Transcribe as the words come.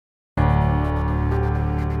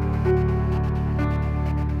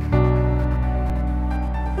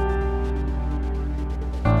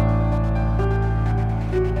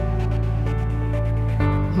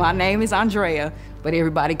My name is Andrea, but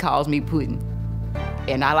everybody calls me Puddin'.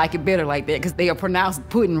 And I like it better like that because they are pronounced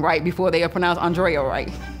Puddin' right before they are pronounced Andrea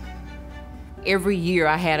right. Every year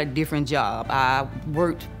I had a different job. I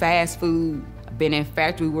worked fast food, been in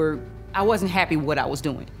factory work. I wasn't happy with what I was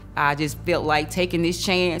doing. I just felt like taking this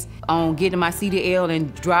chance on getting my CDL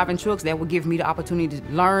and driving trucks that would give me the opportunity to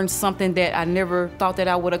learn something that I never thought that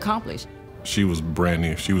I would accomplish. She was brand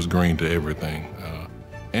new. She was green to everything.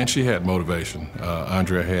 And she had motivation.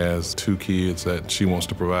 Andrea has 2 kids that she wants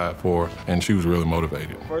to provide for, and she was really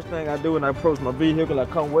motivated. First thing I do when I approach my vehicle, I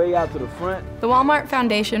come way out to the front. The Walmart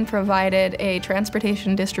Foundation provided a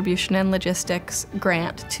transportation, distribution, and logistics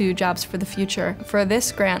grant to Jobs for the Future. For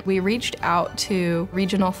this grant, we reached out to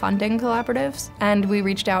regional funding collaboratives, and we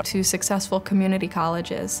reached out to successful community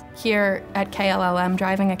colleges. Here at KLLM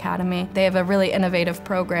Driving Academy, they have a really innovative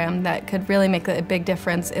program that could really make a big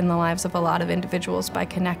difference in the lives of a lot of individuals by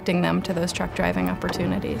connecting them to those truck driving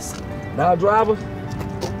opportunities. Now drivers,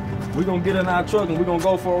 we're gonna get in our truck and we're gonna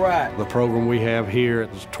go for a ride. The program we have here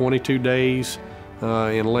is 22 days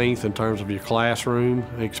in length in terms of your classroom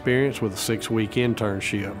experience with a 6-week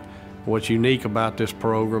internship. What's unique about this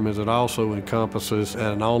program is it also encompasses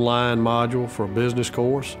an online module for a business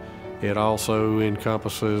course. It also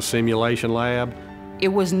encompasses simulation lab. It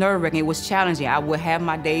was nerve-wracking, it was challenging. I would have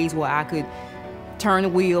my days where I could turn the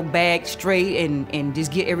wheel back straight and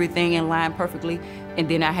just get everything in line perfectly. And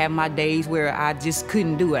then I have my days where I just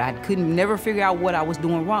couldn't do it. I couldn't never figure out what I was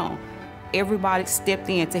doing wrong. Everybody stepped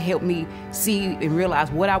in to help me see and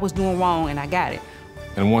realize what I was doing wrong, and I got it.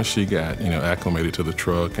 And once she got, acclimated to the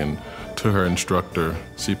truck and to her instructor,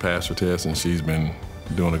 she passed her test, and she's been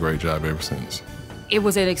doing a great job ever since. It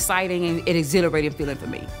was an exciting and an exhilarating feeling for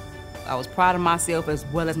me. I was proud of myself as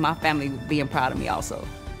well as my family being proud of me also.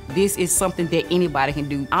 This is something that anybody can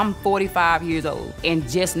do. I'm 45 years old and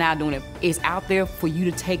just now doing it. It's out there for you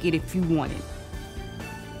to take it if you want it.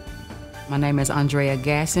 My name is Andrea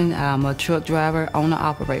Gasson. I'm a truck driver, owner,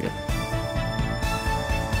 operator.